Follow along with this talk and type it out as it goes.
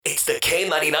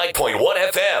K99.1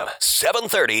 FM,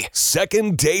 730.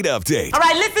 Second date update. All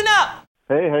right, listen up.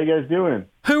 Hey, how you guys doing?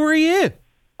 Who are you?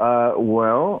 I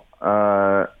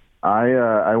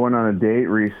went on a date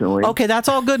recently. Okay, that's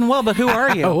all good and well, but who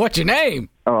are you? What's your name?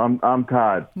 Oh, I'm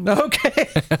Todd. Okay,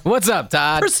 What's up,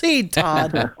 Todd? proceed,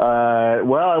 Todd. I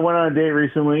went on a date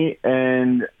recently,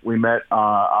 and we met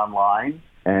online.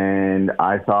 And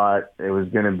I thought it was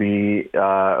going to be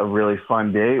a really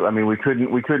fun date. I mean, we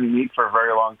couldn't meet for a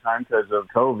very long time because of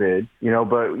COVID,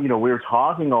 but we were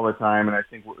talking all the time, and I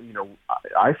think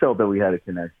I felt that we had a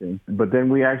connection. But then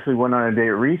we actually went on a date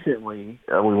recently.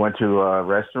 We went to a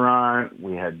restaurant,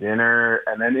 we had dinner,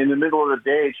 and then in the middle of the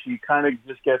date, she kind of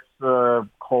just gets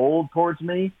cold towards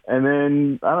me, and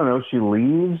then I don't know, she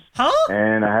leaves. Huh?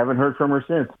 And I haven't heard from her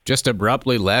since. Just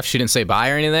abruptly left? She didn't say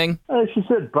bye or anything? She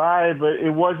said bye, but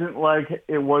it wasn't like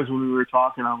it was when we were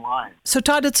talking online. So,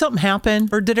 Todd, did something happen,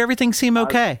 or did everything seem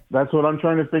okay? That's what I'm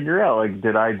trying to figure out. Like,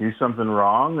 did I do something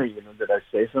wrong? Did I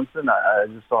say something? I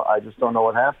just don't know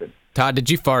what happened. Todd, did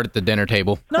you fart at the dinner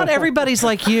table? Not everybody's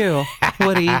like you,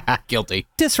 Woody. Guilty.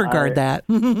 Disregard that.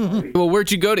 Well,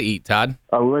 where'd you go to eat, Todd?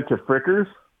 We went to Frickers.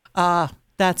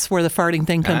 That's where the farting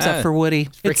thing comes up for Woody.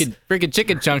 Freaking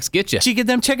chicken chunks get you. Did you get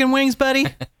them chicken wings, buddy?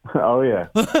 Oh,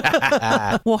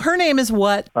 yeah. Well, her name is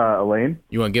what? Elaine.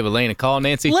 You want to give Elaine a call,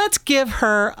 Nancy? Let's give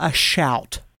her a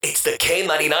shout. It's the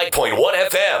K99.1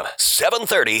 FM,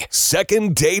 730.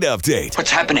 Second date update. What's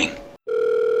happening?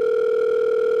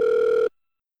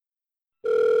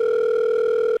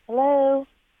 Hello,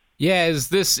 Yeah, is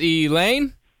this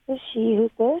Elaine? is she?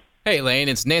 Who's this? Hey, Elaine,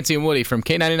 it's Nancy and Woody from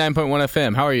K99.1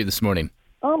 FM. How are you this morning?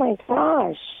 Oh my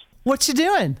gosh. What you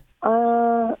doing?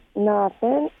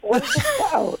 Nothing. What's it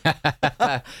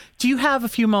about? Do you have a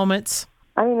few moments?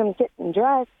 I mean, I'm getting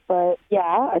dressed, but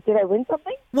yeah. Did I win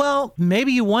something? Well,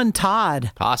 maybe you won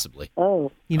Todd. Possibly.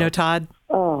 Oh, You know Todd?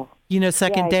 oh.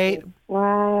 Second Yeah, I date? did.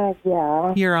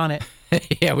 Yeah. You're on it.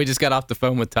 Yeah, we just got off the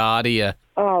phone with Todd. He,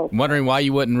 Oh, wondering why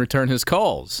you wouldn't return his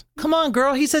calls. Come on,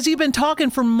 girl. He says you've been talking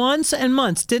for months and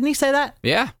months. Didn't he say that?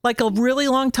 Yeah. Like a really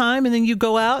long time, and then you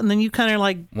go out, and then you kind of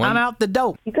like, I'm out the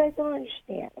door. you guys don't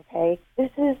understand, okay?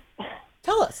 This is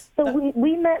Tell us. so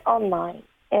we met online,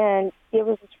 and there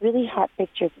was this really hot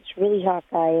picture, this really hot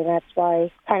guy, and that's why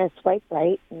I kind of swiped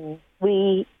right, and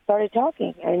we started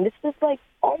talking. And this was like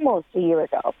almost a year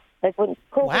ago, like when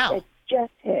COVID had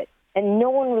just hit, and no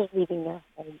one was leaving their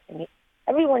homes. I mean,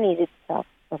 everyone needed stuff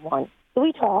for one. So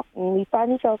we talked, and we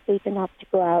finally felt safe enough to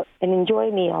go out and enjoy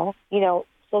a meal,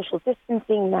 social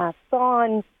distancing, masks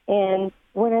on. And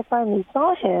when I finally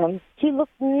saw him, he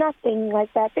looked nothing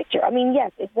like that picture. I mean,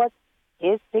 yes, it was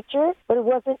his picture, but it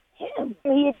wasn't him.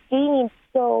 He had gained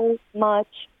so much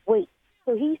weight.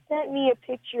 So he sent me a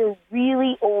picture,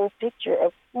 really old picture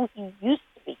of who he used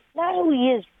to be, not who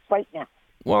he is right now.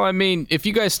 Well, I mean, if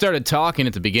you guys started talking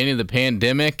at the beginning of the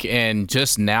pandemic and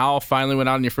just now finally went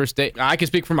out on your first date, I can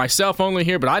speak for myself only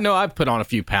here, but I know I've put on a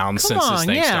few pounds Come since on, this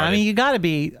thing yeah. started. I mean, you got to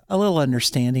be a little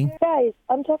understanding. Guys,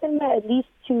 I'm talking about at least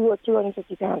 200 or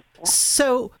 250 pounds.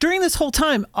 So during this whole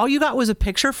time, all you got was a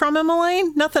picture from him,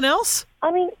 Elaine? Nothing else?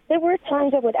 I mean, there were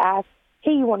times I would ask,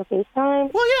 hey, you want to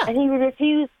FaceTime? Well, yeah. And he would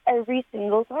refuse every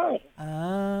single time.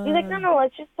 He's like, no,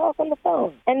 let's just talk on the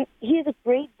phone. And he has a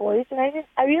great voice, and I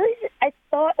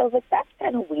thought, I was like, that's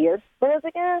kind of weird. But I was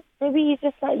like, maybe he's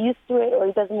just not used to it, or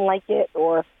he doesn't like it,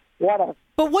 or whatever.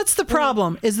 But what's the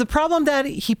problem? Is the problem that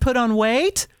he put on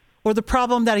weight, or the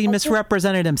problem that he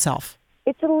misrepresented himself?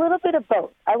 It's a little bit of both.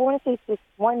 I want to say it's just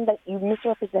one, that you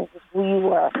misrepresented who you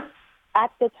were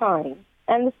at the time.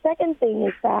 And the second thing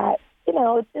is that,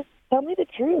 just tell me the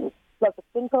truth. Look, it's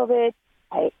been COVID.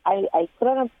 I put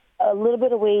on a little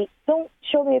bit of weight. Don't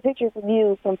show me a picture from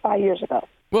you from 5 years ago.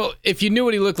 Well, if you knew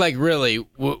what he looked like really,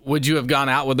 would you have gone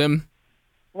out with him?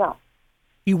 No.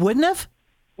 You wouldn't have?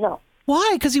 No.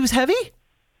 Why? Because he was heavy?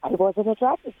 I wasn't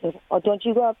attracted to him. Or don't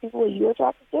you go out with people who you're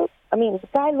attracted to? I mean, the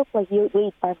guy looked like he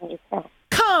weighed 500 pounds.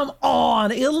 Come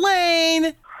on,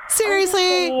 Elaine.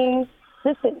 Seriously?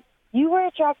 Listen, you were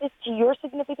attracted to your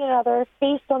significant other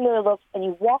based on their looks, and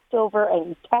you walked over and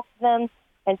you talked to them,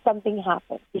 and something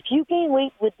happened. If you gain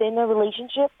weight within a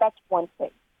relationship, that's one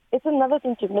thing. It's another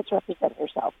thing to misrepresent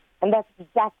yourself, and that's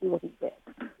exactly what he did.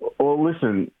 Well,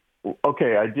 listen,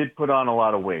 okay, I did put on a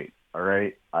lot of weight, all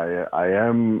right? I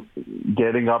am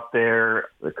getting up there.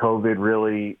 The COVID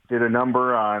really did a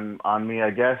number on me,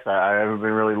 I guess. I haven't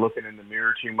been really looking in the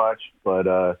mirror too much. But,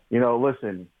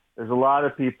 listen, there's a lot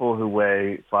of people who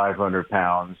weigh 500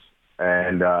 pounds,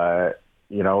 and,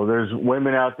 there's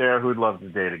women out there who'd love to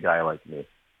date a guy like me.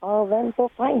 well, then go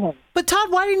find him. But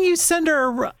Todd, why didn't you send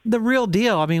her the real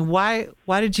deal? I mean, why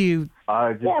did you?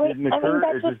 It just didn't occur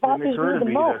to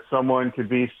me that someone could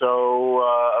be so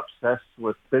obsessed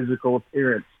with physical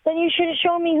appearance. Then you should have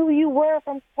shown me who you were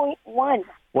from point one.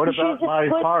 What about my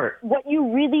heart? What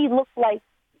you really look like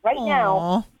right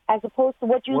now, as opposed to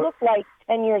what you look like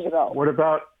 10 years ago. What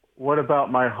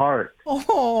about my heart?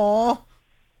 Oh.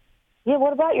 Yeah,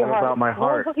 what about your heart? What about my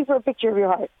heart? I was looking for a picture of your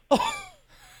heart.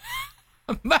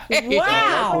 Wow.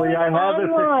 Actually, I have a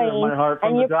picture of my heart from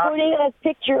and the you're doctor. putting a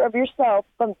picture of yourself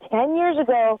from 10 years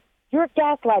ago. You're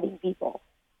gaslighting people.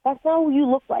 That's not who you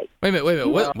look like. Wait a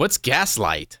minute. What's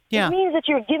gaslight? Yeah. It means that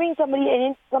you're giving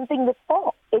somebody something that's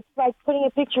false. It's like putting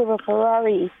a picture of a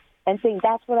Ferrari and saying,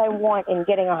 that's what I want, and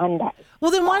getting a Hyundai.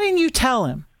 Well, then why didn't you tell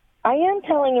him? I am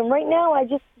telling him right now. I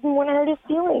just didn't want to hurt his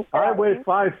feelings. I weigh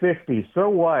 550. So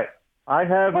what? I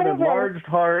have an Whatever. enlarged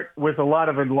heart with a lot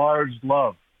of enlarged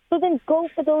love. So then go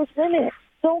for those women.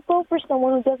 Don't go for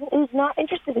someone who's not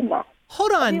interested in that.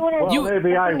 Hold on. Well,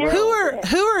 maybe I will.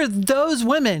 Who are those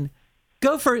women?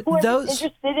 Go for Whoever's those.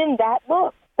 interested in that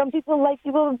look. Some people like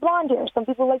people with blonde hair. Some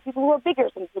people like people who are bigger.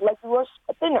 Some people like people who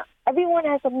are thinner. Everyone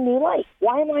has something they like.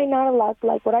 Why am I not allowed to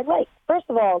like what I like? First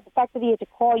of all, the fact that he had to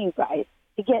call you guys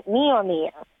to get me on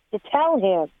the air, to tell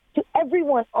him, to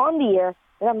everyone on the air,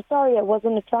 that I'm sorry I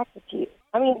wasn't attracted to you.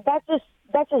 I mean, that's just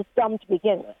dumb to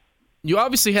begin with. You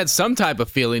obviously had some type of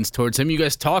feelings towards him. You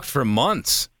guys talked for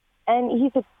months. And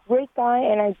he's a great guy,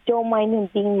 and I don't mind him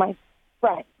being my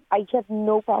friend. I have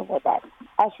no problem with that.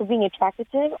 As for being attracted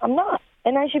to him, I'm not.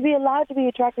 And I should be allowed to be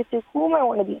attracted to whom I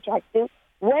want to be attracted to,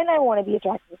 when I want to be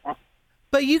attracted to them.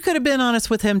 But you could have been honest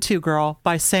with him too, girl,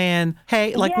 by saying,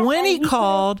 "Hey, like Yeah, when he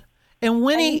called, and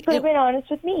when he could have been honest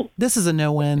with me." This is a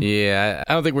no-win. Yeah,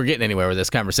 I don't think we're getting anywhere with this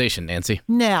conversation, Nancy.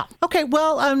 Now, okay.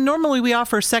 Well, normally we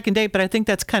offer a second date, but I think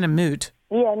that's kind of moot.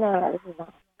 Yeah, no, this is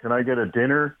not. Can I get a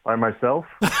dinner by myself?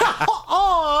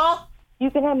 Aw! You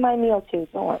can have my meal too.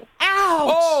 Don't worry.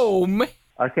 Ouch! Oh man.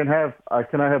 Can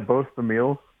I have both the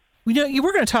meals? We're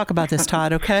going to talk about this,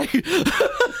 Todd. Okay.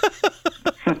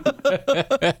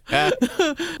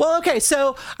 Well, okay.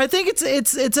 So I think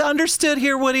it's understood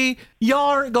here, Woody.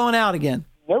 Y'all aren't going out again.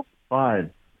 Nope.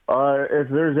 Fine. If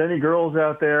there's any girls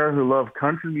out there who love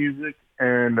country music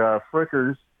and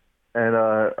flickers and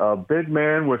a big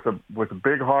man with a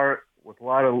big heart with a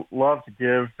lot of love to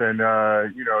give, then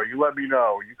you let me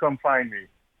know. You come find me.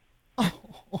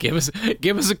 Give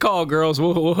us a call, girls.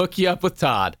 We'll hook you up with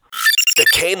Todd. The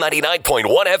K99.1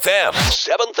 FM,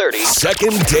 730.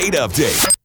 Second date update.